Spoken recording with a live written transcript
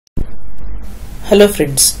Hello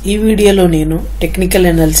friends, ఈ వీడియోలో నేను టెక్నికల్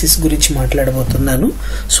అనాలిసిస్ గురించి మాట్లాడబోతున్నాను.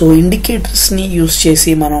 సో ఇండికేటర్స్ ని యూజ్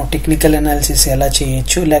చేసి మనం టెక్నికల్ అనాలిసిస్ ఎలా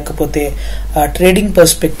చేయొచ్చు, లేకపోతే ట్రేడింగ్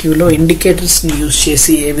పర్స్పెక్టివ్ లో ఇండికేటర్స్ ని యూజ్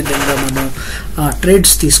చేసి ఏ విధంగా మనం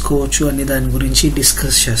ట్రేడ్స్ తీసుకోవచ్చు అనే దాని గురించి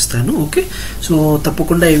డిస్కస్ చేస్తాను. ఓకే, సో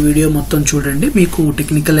తప్పకుండా ఈ వీడియో మొత్తం చూడండి, మీకు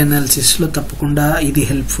టెక్నికల్ అనాలిసిస్ లో తప్పకుండా ఇది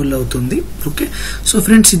హెల్ప్ఫుల్ అవుతుంది. ఓకే, సో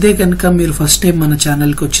ఫ్రెండ్స్, ఇదే కనుక మీరు ఫస్ట్ టైం మన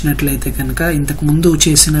ఛానల్ కి వచ్చినట్లయితే కనుక ఇంతకు ముందు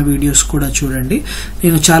చేసిన వీడియోస్ కూడా చూడండి.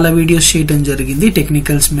 నేను చాలా వీడియోస్ చేయడం జరిగింది,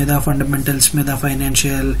 టెక్నికల్స్ మీద, ఫండమెంటల్స్ మీద,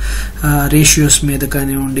 ఫైనాన్షియల్ రేషియోస్ మీద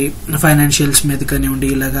కానివ్వండి, ఫైనాన్షియల్స్ మీద కానివ్వండి,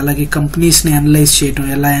 అలాగే కంపెనీస్ ని అనలైజ్ చేయడం,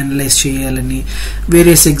 ఎలా అనలైజ్ చేయాలని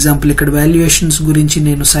వేరియస్ ఎగ్జాంపుల్. ఇక్కడ వాల్యుయేషన్స్ గురించి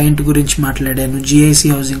నేను సైంట్ గురించి మాట్లాడాను, GIC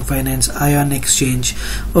housing finance, ion exchange,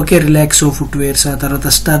 okay, Relaxo footwears, ఆ తర్వాత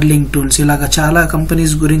స్టర్లింగ్ టూల్స్, ఇలాగా చాలా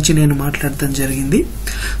కంపెనీస్ గురించి నేను మాట్లాడటం జరిగింది.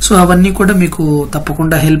 సో అవన్నీ కూడా మీకు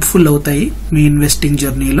తప్పకుండా హెల్ప్ఫుల్ అవుతాయి మీ ఇన్వెస్టింగ్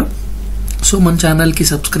జర్నీలో. సో మన ఛానల్ కి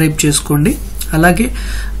సబ్స్క్రైబ్ చేసుకోండి, అలాగే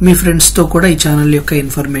మీ ఫ్రెండ్స్ తో కూడా ఈ ఛానల్ యొక్క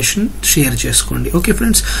ఇన్ఫర్మేషన్ షేర్ చేసుకోండి. ఓకే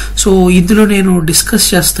ఫ్రెండ్స్, సో ఇందులో నేను డిస్కస్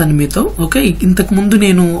చేస్తాను మీతో. ఓకే, ఇంతకు ముందు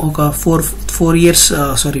నేను ఒక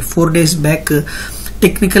 4 days back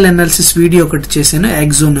technical analysis video ఒకటి చేశాను,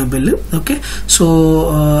 యాక్సోనబుల్. ఓకే, సో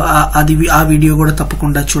ఆ వీడియో కూడా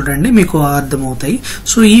తప్పకుండా చూడండి, మీకు అర్థమవుతాయి.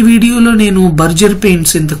 సో ఈ వీడియోలో నేను బర్జర్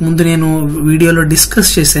పెయింట్స్ ఇంతకు ముందు నేను వీడియోలో డిస్కస్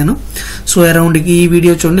చేశాను. సో అరౌండ్ ఈ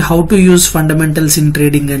వీడియో చూడండి, how to use fundamentals in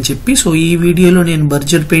trading అని చెప్పి. సో ఈ వీడియోలో నేను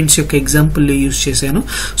బర్జర్ పెయింట్స్ యొక్క ఎగ్జాంపుల్ యూజ్ చేశాను.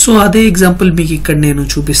 సో అదే ఎగ్జాంపుల్ మీకు ఇక్కడ నేను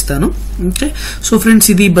చూపిస్తాను. ఓకే, సో ఫ్రెండ్స్,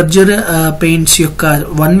 ఇది బర్జర్ పెయింట్స్ యొక్క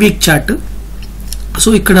 1 week చార్ట్. సో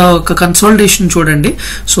ఇక్కడ ఒక కన్సాలిడేషన్ చూడండి.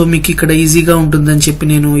 సో మీకు ఇక్కడ ఈజీగా ఉంటుందని చెప్పి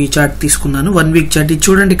నేను ఈ చార్ట్ తీసుకున్నాను, 1 week చార్ట్. ఇది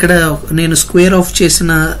చూడండి, ఇక్కడ నేను స్క్వేర్ ఆఫ్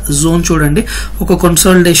చేసిన జోన్ చూడండి, ఒక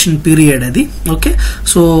కన్సాలిడేషన్ పీరియడ్ అది. ఓకే,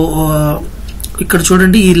 సో ఇక్కడ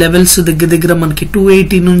చూడండి, ఈ లెవెల్స్ దగ్గర మనకి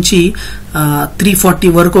 280 నుంచి 340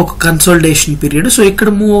 వరకు ఒక కన్సాలిడేషన్ పీరియడ్. సో ఇక్కడ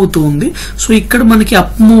మూవ్ అవుతూ ఉంది. సో ఇక్కడ మనకి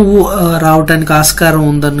అప్ మూవ్ రావడానికి ఆస్కారం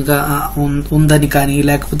ఉందని కానీ,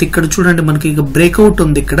 లేకపోతే ఇక్కడ చూడండి మనకి బ్రేక్అవుట్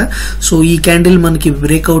ఉంది ఇక్కడ. సో ఈ క్యాండిల్ మనకి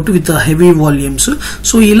breakout with heavy volumes.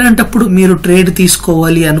 So ఇలాంటప్పుడు మీరు ట్రేడ్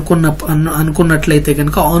తీసుకోవాలి అనుకున్నట్లయితే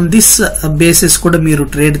కనుక ఆన్ దిస్ బేసిస్ కూడా మీరు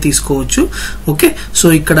ట్రేడ్ తీసుకోవచ్చు. ఓకే, సో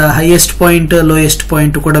ఇక్కడ హైయెస్ట్ పాయింట్, లోయెస్ట్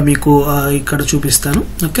పాయింట్ కూడా మీకు ఇక్కడ చూపిస్తాను.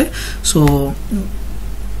 ఓకే, సో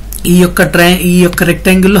ఈ యొక్క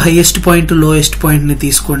రెక్టాంగిల్ లో హైయెస్ట్ పాయింట్, లోయెస్ట్ పాయింట్ ని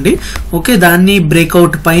తీసుకోండి. ఓకే, దాన్ని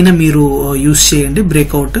బ్రేక్అవుట్ పైన మీరు యూజ్ చేయండి.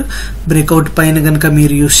 బ్రేక్అవుట్ పైన గనక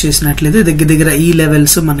మీరు యూజ్ చేసినట్లయితే దగ్గర ఈ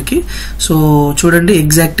లెవెల్స్ మనకి. సో చూడండి,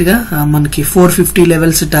 ఎగ్జాక్ట్ గా మనకి 450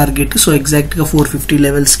 లెవెల్స్ టార్గెట్. సో ఎగ్జాక్ట్ గా 450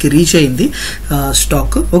 లెవెల్స్ కి రీచ్ అయింది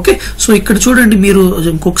స్టాక్. ఓకే, సో ఇక్కడ చూడండి, మీరు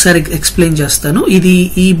ఇంకొకసారి ఎక్స్ప్లెయిన్ చేస్తాను.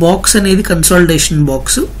 ఈ బాక్స్ అనేది consolidation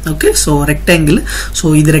box. Okay, so rectangle.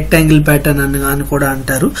 So ఇది రెక్టాంగిల్ ప్యాటర్న్ అని కూడా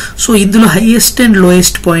అంటారు. సో ఇందులో హైయెస్ట్ అండ్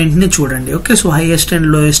లోయెస్ట్ పాయింట్ ని చూడండి. Okay, so highest and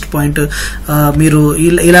lowest point మీరు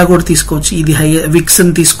ఇలా కూడా తీసుకోవచ్చు. ఇది విక్స్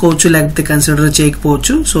ని తీసుకోవచ్చు, లేకపోతే కన్సిడర్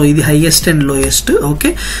చేయకపోవచ్చు. సో ఇది highest and lowest. Okay,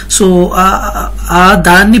 so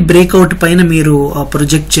దాన్ని బ్రేక్అవుట్ పైన మీరు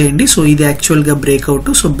ప్రొజెక్ట్ చేయండి. సో ఇది యాక్చువల్ గా బ్రేక్అవుట్.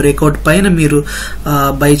 సో బ్రేక్అవుట్ పైన మీరు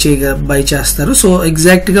బై చేస్తారు. సో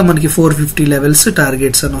ఎగ్జాక్ట్ గా మనకి 450 లెవెల్స్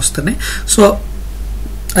టార్గెట్స్ అని వస్తున్నాయి. సో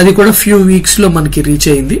అది కూడా ఫ్యూ వీక్స్ లో మనకి రీచ్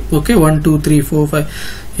అయింది. ఓకే, 1 2 3 4 5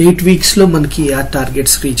 8 వీక్స్ లో మనకి ఆ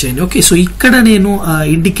టార్గెట్స్ రీచ్ అయింది. ఓకే, సో ఇక్కడ నేను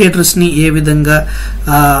ఇండికేటర్స్ ని ఏ విధంగా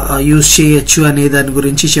యూజ్ చేయొచ్చు అనే దాని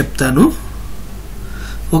గురించి చెప్తాను.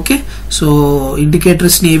 ఓకే, సో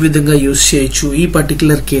ఇండికేటర్స్ ని ఏ విధంగా యూజ్ చేయొచ్చు ఈ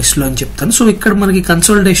పర్టికులర్ కేసులో అని చెప్తాను. సో ఇక్కడ మనకి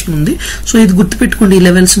కన్సాలిడేషన్ ఉంది. సో ఇది గుర్తుపెట్టుకోండి, ఈ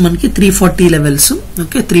లెవెల్స్ మనకి 340 లెవెల్స్.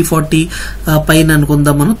 ఓకే, 340 పైన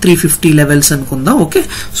అనుకుందాం, మనం 350 లెవెల్స్ అనుకుందాం. ఓకే,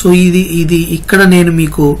 సో ఇది ఇక్కడ నేను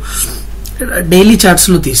మీకు డైలీ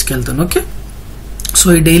చార్ట్స్ లో తీసుకెళ్తాను. ఓకే, సో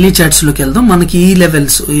ఈ డైలీ చార్ట్స్ లోకి వెళ్దాం. మనకి ఈ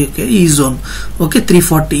లెవెల్స్, ఈ zone, okay,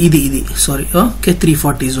 340, okay,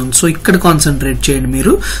 340 zone. So ఇక్కడ కాన్సన్ట్రేట్ చేయండి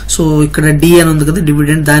మీరు. సో ఇక్కడ డి అని ఉంది కదా,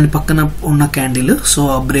 డివిడెండ్, దాని పక్కన ఉన్న candle, so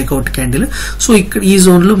breakout candle. So ఇక్కడ ఈ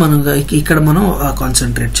జోన్ లో ఇక్కడ మనం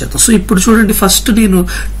కాన్సన్ట్రేట్ చేద్దాం. సో ఇప్పుడు చూడండి, ఫస్ట్ నేను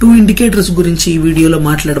 2 ఇండికేటర్స్ గురించి ఈ వీడియోలో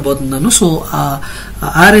మాట్లాడబోతున్నాను. So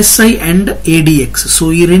RSI and ADX. So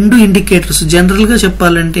ఈ 2 ఇండికేటర్స్ జనరల్ గా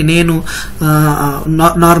చెప్పాలంటే నేను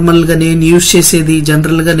నార్మల్ గా నేను యూజ్ చేసేది,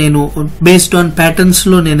 జనరల్ గా నేను బేస్డ్ ఆన్ ప్యాటర్న్స్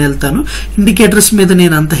లో నేను వెళ్తాను. ఇండికేటర్స్ మీద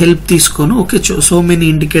నేను అంత హెల్ప్ తీసుకోను. ఓకే, సో మెనీ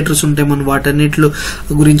ఇండికేటర్స్ ఉంటాయి, మనం వాటన్నిటి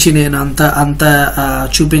గురించి నేను అంత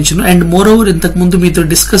చూపించను. అండ్ మోర్ ఓవర్ ఇంతకు ముందు మీతో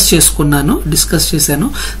డిస్కస్ చేశాను.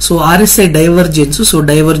 So RSI divergence. So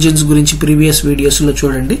divergence గురించి ప్రీవియస్ వీడియోస్ లో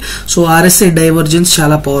చూడండి. సో RSI డైవర్జెన్స్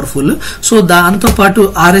చాలా పవర్ఫుల్. సో దాంతో పాటు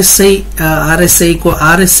RSI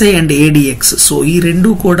అండ్ ADX. సో ఈ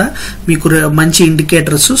 2 కూడా మీకు మంచి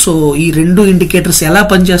ఇండికేటర్స్. సో ఈ 2 ఇండికేటర్స్ ఇండికేటర్స్ ఎలా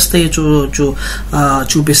పనిచేస్తాయో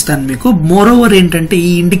చూపిస్తాను మీకు. మోర్ ఓవర్ ఏంటంటే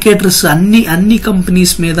ఈ ఇండికేటర్స్ అన్ని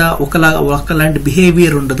కంపెనీస్ మీద ఒకలాంటి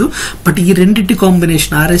బిహేవియర్ ఉండదు. బట్ ఈ రెండింటి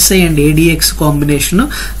combination RSI and ADX combination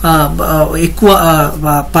ఎక్కువ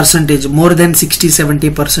పర్సంటేజ్, మోర్ దెన్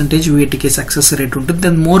 60-70% వీటికి సక్సెస్ రేట్ ఉంటుంది.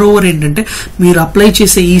 దెన్ మోర్ ఓవర్ ఏంటంటే మీరు అప్లై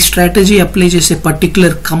చేసే ఈ స్ట్రాటజీ అప్లై చేసే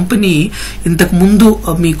పర్టికులర్ కంపెనీ ఇంతకు ముందు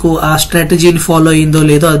మీకు ఆ స్ట్రాటజీని ఫాలో అయిందో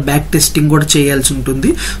లేదో అది బ్యాక్ టెస్టింగ్ కూడా చేయాల్సి ఉంటుంది.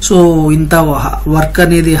 సో ఇంత వర్క్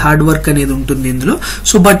అనేది, హార్డ్ వర్క్ అనేది ఉంటుంది ఇందులో.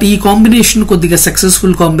 సో బట్ ఈ కాంబినేషన్ కొద్దిగా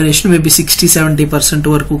సక్సెస్ఫుల్ కాంబినేషన్, మేబీ 60-70%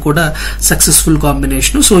 వరకు కూడా సక్సెస్ఫుల్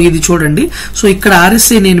కాంబినేషన్. సో ఇది చూడండి. సో ఇక్కడ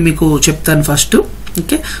RSI నేను మీకు చెప్తాను ఫస్ట్.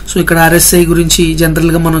 ఓకే, సో ఇక్కడ RSI గురించి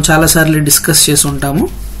జనరల్ గా మనం చాలా సార్లు డిస్కస్ చేసి ఉంటాము.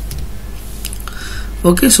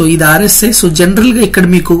 ఓకే, సో ఇది RSI. సో జనరల్ గా ఇక్కడ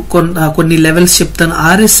మీకు కొన్ని లెవెల్స్ చెప్తాను.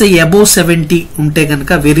 RSI అబోవ్ 70 ఉంటే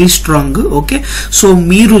కనుక వెరీ స్ట్రాంగ్. ఓకే, సో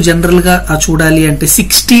మీరు జనరల్ గా చూడాలి అంటే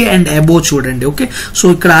 60 అండ్ అబోవ్ చూడండి. ఓకే, సో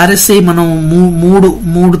ఇక్కడ RSI మనం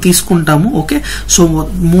మూడు తీసుకుంటాము. ఓకే, సో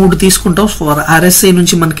 3 తీసుకుంటాం. RSI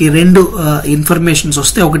నుంచి మనకి 2 ఇన్ఫర్మేషన్స్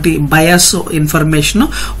వస్తాయి. ఒకటి బయాస్ ఇన్ఫర్మేషన్,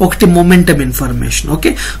 ఒకటి momentum information.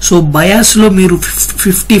 Okay, so bias లో మీరు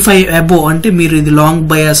 55 అబోవ్ అంటే మీరు ఇది లాంగ్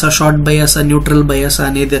బయాసా, షార్ట్ బయాసా, న్యూట్రల్ బయాస్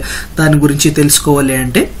అనేది దాని గురించి తెలుసుకోవాలి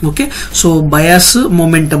అంటే. ఓకే, సో బయాస్,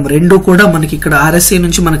 మొమెంటం రెండు కూడా మనకి ఇక్కడ RSI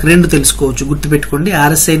నుంచి మనకి 2 తెలుసుకోవచ్చు. గుర్తుపెట్టుకోండి,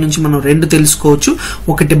 RSI నుంచి మనం 2 తెలుసుకోవచ్చు.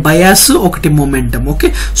 ఒకటి బయాస్, ఒకటి మొమెంటం. ఓకే,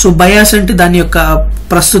 సో బయాస్ అంటే దాని యొక్క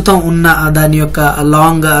ప్రస్తుతం ఉన్న దాని యొక్క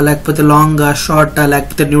లాంగ్, లేకపోతే లాంగ్, షార్ట్,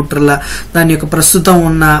 లేకపోతే న్యూట్రల్, దాని యొక్క ప్రస్తుతం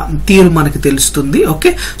ఉన్న తీరు మనకి తెలుస్తుంది.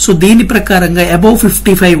 ఓకే, సో దీని ప్రకారంగా అబౌవ్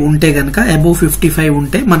 55 ఉంటే గనక, అబౌవ్ 55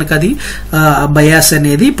 ఉంటే మనకు అది బయాస్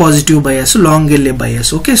అనేది పాజిటివ్ బయాస్, లాంగ్ వెళ్ళే బయాస్.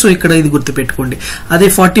 ఓకే, సో ఇక్కడ ఇది గుర్తుపెట్టుకోండి. అదే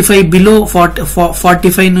 45 బిలో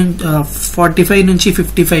 45 నుంచి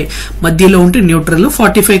 55 మధ్యలో ఉంటే న్యూట్రల్,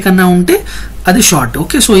 45 కన్నా ఉంటే అది షార్ట్.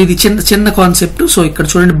 ఓకే, సో ఇది చిన్న కాన్సెప్ట్. సో ఇక్కడ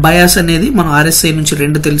చూడండి, బయాస్ అనేది మనం RSI నుంచి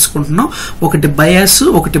 2 తెలుసుకుంటున్నాం. ఒకటి బయాస్,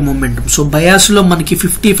 ఒకటి మొమెంటం. సో బయాస్ లో మనకి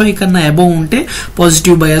 55 కన్నా అబౌవ్ ఉంటే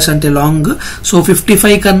పాజిటివ్ బయాస్ అంటే లాంగ్. సో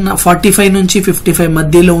 45 నుంచి 55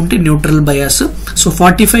 మధ్యలో ఉంటే న్యూట్రల్ బయాస్. సో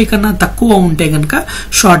 45 కన్నా తక్కువ ఉంటే గనక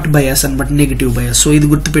షార్ట్ బయాస్ అనమాట, నెగిటివ్ బయాస్. సో ఇది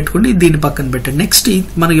గుర్తుపెట్టుకోండి, దీన్ని పక్కన పెట్టండి. నెక్స్ట్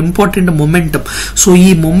మనకి ఇంపార్టెంట్ మొమెంటం. సో ఈ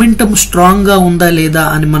మొమెంటం స్ట్రాంగ్ గా ఉందా లేదా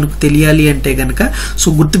అని మనకు తెలియాలి అంటే గనక, సో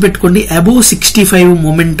గుర్తుపెట్టుకోండి, above 65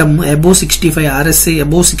 momentum, above 65 RSI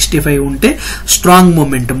above 65 ఉంటే స్ట్రాంగ్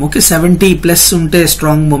మొమెంటం. ఓకే, 70+ ఉంటే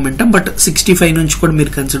స్ట్రాంగ్ మొమెంటం, బట్ 65 నుంచి కూడా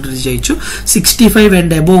మీరు కన్సిడర్ చేయొచ్చు. 65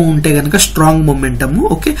 అండ్ అబౌవ్ ఉంటే గనక స్ట్రాంగ్ మొమెంటం.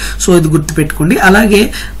 ఓకే, సో ఇది గుర్తుపెట్టుకోండి. అలాగే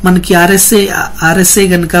మనకి RSI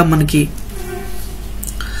గనక మనకి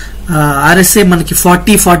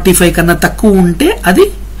 40-45 కన్నా తక్కువ ఉంటే అది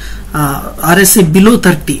RSI below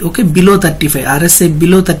 30. Okay, below 35, RSI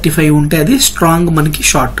below 35 ఉంటే అది స్ట్రాంగ్ మనకి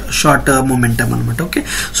షార్ట్ మొమెంటం అనమాట. ఓకే,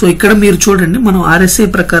 సో ఇక్కడ మీరు చూడండి, మనం RSI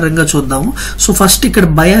ప్రకారంగా చూద్దాము. సో ఫస్ట్ ఇక్కడ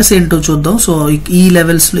బయాస్ ఏంటో చూద్దాం. సో ఈ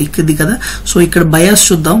లెవెల్స్ లో ఇది కదా, సో ఇక్కడ బయాస్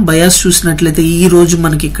చూద్దాం. బయాస్ చూసినట్లయితే ఈ రోజు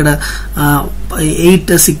మనకి ఇక్కడ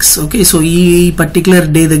 8-6. ఓకే, సో ఈ పర్టికులర్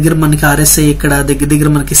డే దగ్గర మనకి RSI ఇక్కడ దగ్గర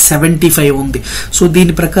మనకి 75 ఉంది. సో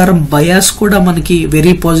దీని ప్రకారం బయాస్ కూడా మనకి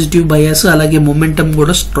వెరీ పాజిటివ్ బయాస్, అలాగే మొమెంటం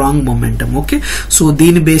కూడా స్ట్రాంగ్ మొమెంటం. ఓకే, సో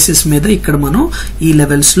దీని బేసిస్ మీద ఇక్కడ మనం ఈ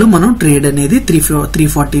లెవెల్స్ లో మనం ట్రేడ్ అనేది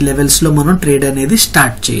 340 లెవెల్స్ లో మనం ట్రేడ్ అనేది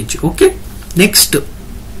స్టార్ట్ చేయొచ్చు. ఓకే, నెక్స్ట్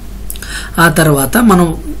ఆ తర్వాత మనం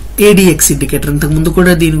ADX ఇండికేటర్, ఇంతకు ముందు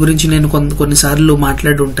కూడా దీని గురించి నేను కొన్నిసార్లు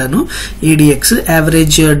మాట్లాడి ఉంటాను. ADX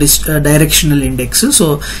average directional index. So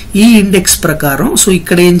ఈ ఇండెక్స్ ప్రకారం సో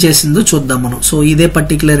ఇక్కడ ఏం చేసిందో చూద్దాం మనం. సో ఇదే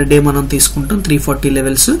పర్టికులర్ డే మనం తీసుకుంటాం 340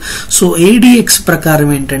 లెవెల్స్. సో ADX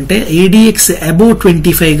ప్రకారం ఏంటంటే, ADX అబౌవ్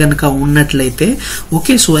 25 గనక ఉన్నట్లయితే,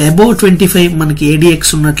 ఓకే, సో అబౌవ్ 25 మనకి ADX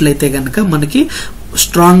ఉన్నట్లయితే గనక మనకి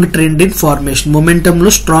strong trend in formation, momentum లో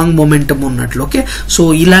స్ట్రాంగ్ మొమెంటం ఉన్నట్లు. ఓకే, సో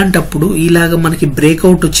ఇలాంటప్పుడు ఇలాగ మనకి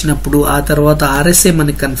బ్రేక్అవుట్ వచ్చినప్పుడు, ఆ తర్వాత RSI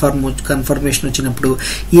మనకి కన్ఫర్మేషన్ వచ్చినప్పుడు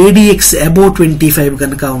ADX అబౌవ్ 25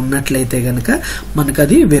 కనుక ఉన్నట్లయితే గనక మనకు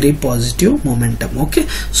అది very positive momentum. Okay,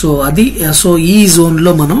 so ఈ జోన్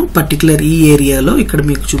లో మనం పర్టికులర్ ఈ ఏరియాలో ఇక్కడ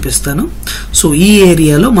మీకు చూపిస్తాను. సో ఈ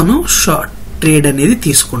ఏరియాలో మనం షార్ట్ ట్రేడ్ అనేది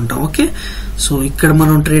తీసుకుంటాం. ఓకే, సో ఇక్కడ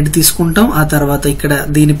మనం ట్రేడ్ తీసుకుంటాం. ఆ తర్వాత ఇక్కడ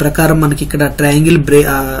దీని ప్రకారం మనకి ఇక్కడ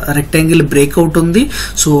రెక్టాంగిల్ బ్రేక్అవుట్ ఉంది.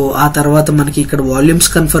 సో ఆ తర్వాత మనకి ఇక్కడ వాల్యూమ్స్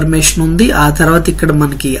కన్ఫర్మేషన్ ఉంది. ఆ తర్వాత ఇక్కడ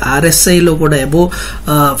మనకి RSI లో కూడా అబౌవ్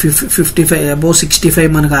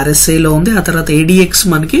 65 మనకి RSI లో ఉంది. ఆ తర్వాత ADX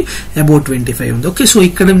మనకి అబౌవ్ 25 ఉంది. ఓకే, సో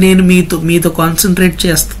ఇక్కడ నేను మీతో కాన్సన్ట్రేట్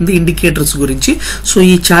చేస్తుంది ఇండికేటర్స్ గురించి. సో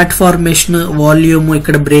ఈ చార్ట్ ఫార్మేషన్, వాల్యూమ్,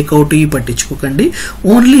 ఇక్కడ బ్రేక్అవుట్ ఇవి పట్టించుకోకండి,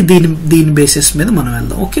 ఓన్లీ దీని బేసిస్ మీద మనం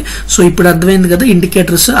వెళ్దాం. ఓకే, సో ఇప్పుడు అర్థం అర్థమైంది కదా.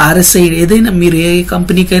 ఇండికేటర్స్ RSI ఏదైనా మీరు ఏ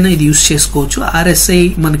కంపెనీకైనా ఇది యూస్ చేసుకోవచ్చు. RSI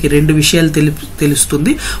మనకి రెండు విషయాలు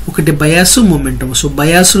తెలుస్తుంది. ఒకటి బయాస్, మొమెంటమ్. సో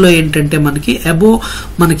బయాస్ లో ఏంటంటే మనకి అబోవ్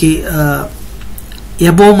మనకి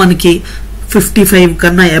 55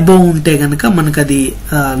 కన్నా అబోవ్ ఉంటే గనక మనకు అది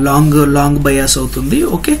లాంగ్ బయాస్ అవుతుంది.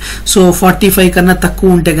 ఓకే, సో 45 కన్నా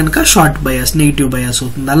తక్కువ ఉంటే గనక షార్ట్ బయాస్, నెగిటివ్ బయాస్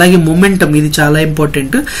అవుతుంది. అలాగే మొమెంటమ్, ఇది చాలా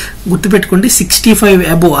ఇంపార్టెంట్, గుర్తుపెట్టుకోండి. 65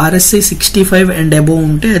 అబోవ్, RSI 65 అండ్ అబోవ్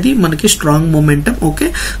ఉంటే అది మనకి స్ట్రాంగ్ మొమెంటమ్. ఓకే,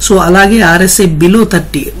 సో అలాగే RSI బిలో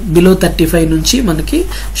 35 నుంచి మనకి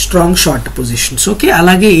స్ట్రాంగ్ షార్ట్ పొజిషన్స్. ఓకే,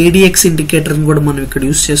 అలాగే ADX ఇండికేటర్ కూడా మనం ఇక్కడ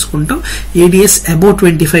యూస్ చేసుకుంటాం. ADS అబోవ్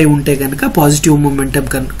 25 ఉంటే గనక పాజిటివ్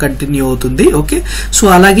మొమెంటమ్ కంటిన్యూ అవుతుంది. ఓకే, సో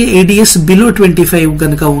అలాగే ADS బిలో 25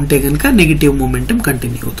 కనుక ఉంటే కనుక నెగిటివ్ మొమెంటం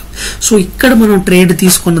కంటిన్యూ అవుతుంది. సో ఇక్కడ మనం ట్రేడ్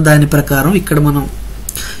తీసుకున్న దాని ప్రకారం, ఇక్కడ మనం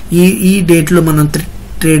ఈ డేట్ లో మనం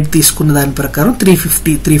ట్రేడ్ తీసుకున్న దాని ప్రకారం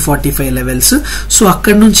 345 లెవెల్స్. సో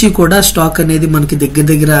అక్కడ నుంచి కూడా స్టాక్ అనేది మనకి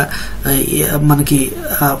దగ్గర మనకి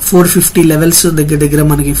 450 లెవెల్స్ దగ్గర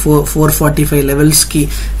మనకి 445 లెవెల్స్ కి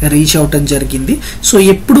రీచ్ అవటం జరిగింది. సో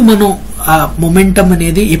ఎప్పుడు మనం ఆ మొమెంటమ్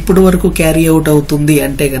అనేది ఎప్పటి వరకు క్యారీ అవుట్ అవుతుంది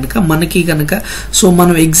అంటే గనక మనకి గనక సో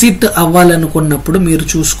మనం ఎగ్జిట్ అవ్వాలనుకున్నప్పుడు మీరు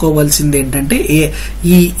చూసుకోవాల్సింది ఏంటంటే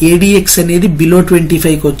ఈ ADX అనేది బిలో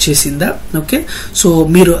 25కి వచ్చేసిందా. ఓకే, సో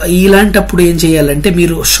మీరు ఇలాంటప్పుడు ఏం చేయాలంటే,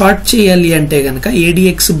 మీరు షార్ట్ చేయాలి అంటే గనక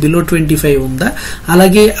ADX బిలో 25 ఉందా,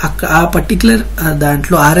 అలాగే ఆ పర్టికులర్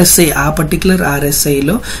దాంట్లో RSI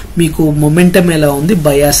లో మీకు మొమెంటమ్ ఎలా ఉంది,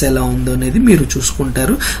 బయాస్ ఎలా ఉందో అనేది మీరు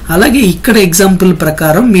చూసుకుంటారు. అలాగే ఇక్కడ ఎగ్జాంపుల్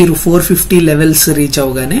ప్రకారం మీరు 450 లెవెల్స్ రీచ్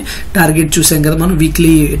అవగానే టార్గెట్ చూసాం కదా మనం,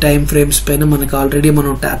 వీక్లీ టైం ఫ్రేమ్స్ పైన మనకి ఆల్రెడీ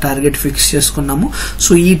మనం టార్గెట్ ఫిక్స్ చేసుకున్నాము.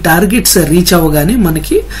 సో ఈ టార్గెట్స్ రీచ్ అవగానే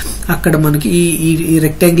మనకి అక్కడ మనకి ఈ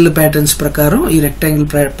రెక్టాంగిల్ ప్యాటర్న్స్ ప్రకారం, ఈ రెక్టాంగిల్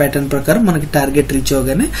ప్యాటర్న్ ప్రకారం మనకి టార్గెట్ రీచ్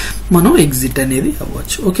అవగానే మనం ఎగ్జిట్ అనేది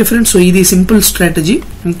అవ్వచ్చు. ఓకే ఫ్రెండ్స్, సో ఇది సింపుల్ స్ట్రాటజీ.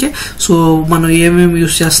 ఓకే, సో మనం ఏమేమి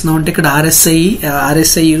యూస్ చేస్తున్నాం అంటే ఇక్కడ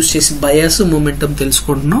RSI యూస్ చేసి బయాస్, మొమెంటం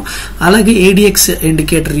తెలుసుకుంటున్నాం. అలాగే ADX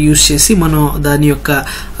ఇండికేటర్ యూస్ చేసి మనం దాని యొక్క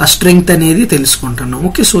స్ట్రెంగ్త్ అనేది తెలుసుకుంటున్నాం.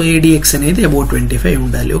 ఓకే, సో ADX అనేది అబౌట్ 25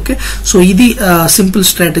 ఉండాలి. ఓకే, సో ఇది సింపుల్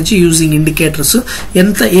స్ట్రాటజీ యూజింగ్ ఇండికేటర్స్.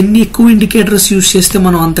 ఎన్ని ఎక్కువ ఇండికేటర్స్ యూస్ చేస్తే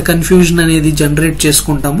మనం అంత కన్ఫ్యూజన్ అనేది జనరేట్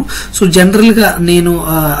చేసుకుంటాము. సో జనరల్ గా నేను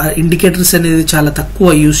ఇండికేటర్స్ అనేది చాలా తక్కువ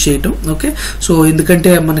యూస్ చేయటం. ఓకే, సో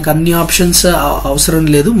ఎందుకంటే మనకు అన్ని ఆప్షన్స్ అవసరం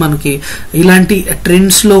లేదు. మనకి ఇలాంటి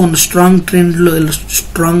ట్రెండ్స్ లో ఉన్న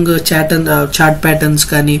స్ట్రాంగ్ చార్ట్ ప్యాటర్న్స్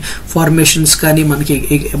కానీ, ఫార్మేషన్స్ కానీ మనకి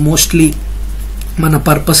మోస్ట్లీ మన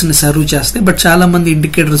పర్పస్ ని సర్వ్ చేస్తాయి. బట్ చాలా మంది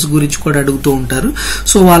ఇండికేటర్స్ గురించి కూడా అడుగుతూ ఉంటారు.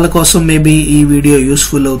 సో వాళ్ళ కోసం మేబీ ఈ వీడియో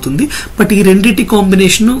యూస్ఫుల్ అవుతుంది. బట్ ఈ రెండింటి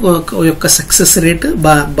కాంబినేషన్ యొక్క సక్సెస్ రేట్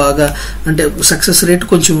బాగా, అంటే సక్సెస్ రేట్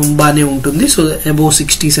కొంచెం బాగానే ఉంటుంది. సో అబౌవ్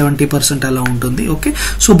 60-70% అలా ఉంటుంది. ఓకే,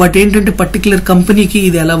 సో బట్ ఏంటంటే పర్టికులర్ కంపెనీకి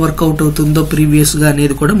ఇది ఎలా వర్కౌట్ అవుతుందో ప్రీవియస్ గా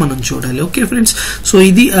అనేది కూడా మనం చూడాలి. ఓకే ఫ్రెండ్స్, సో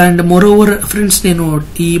ఇది. అండ్ మోర్ ఓవర్ ఫ్రెండ్స్, నేను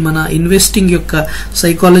ఈ మన ఇన్వెస్టింగ్ యొక్క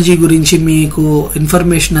సైకాలజీ గురించి మీకు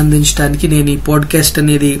ఇన్ఫర్మేషన్ అందించడానికి నేను ఈ పాడ్కాస్ట్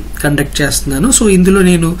అనేది కండక్ట్ చేస్తున్నాను. సో ఇందులో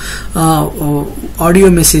నేను ఆడియో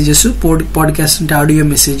మెసేజెస్, పాడ్కాస్ట్ అంటే audio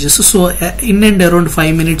messages, so in and around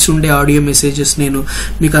 5 minutes ఉండే ఆడియో మెసేజెస్ నేను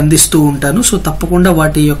మీకు అందిస్తూ ఉంటాను. సో తప్పకుండా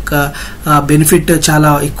వాటి యొక్క బెనిఫిట్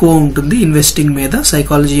చాలా ఎక్కువ ఉంటుంది ఇన్వెస్టింగ్ మీద,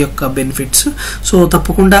 సైకాలజీ యొక్క బెనిఫిట్స్. సో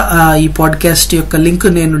తప్పకుండా ఈ పాడ్కాస్ట్ యొక్క లింక్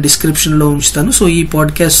నేను డిస్క్రిప్షన్ లో ఉంచుతాను. సో ఈ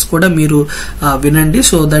పాడ్కాస్ట్ కూడా మీరు వినండి.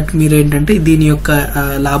 సో దట్ మీరు ఏంటంటే దీని యొక్క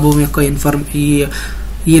లాభం యొక్క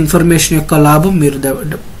ఈ ఇన్ఫర్మేషన్ యొక్క లాభం మీరు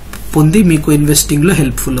పొంది మీకు ఇన్వెస్టింగ్ లో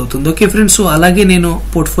హెల్ప్ఫుల్ అవుతుంది. ఓకే ఫ్రెండ్స్, సో అలాగే నేను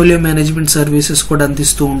పోర్ట్ఫోలియో మేనేజ్మెంట్ సర్వీసెస్ కూడా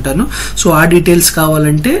అందిస్తూ ఉంటాను. సో ఆ డీటెయిల్స్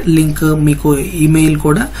కావాలంటే లింక్ మీకు ఈమెయిల్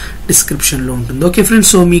కూడా డిస్క్రిప్షన్ లో ఉంటుంది. ఓకే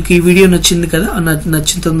ఫ్రెండ్స్, సో మీకు ఈ వీడియో నచ్చింది కదా,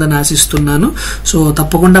 నచ్చుతుందని ఆశిస్తున్నాను. సో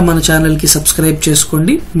తప్పకుండా మన ఛానల్ కి సబ్స్క్రైబ్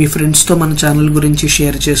చేసుకోండి, మీ ఫ్రెండ్స్ తో మన ఛానల్ గురించి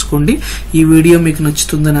షేర్ చేసుకోండి. ఈ వీడియో మీకు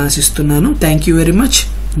నచ్చుతుందని ఆశిస్తున్నాను. Thank you very much.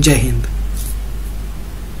 జై హింద్.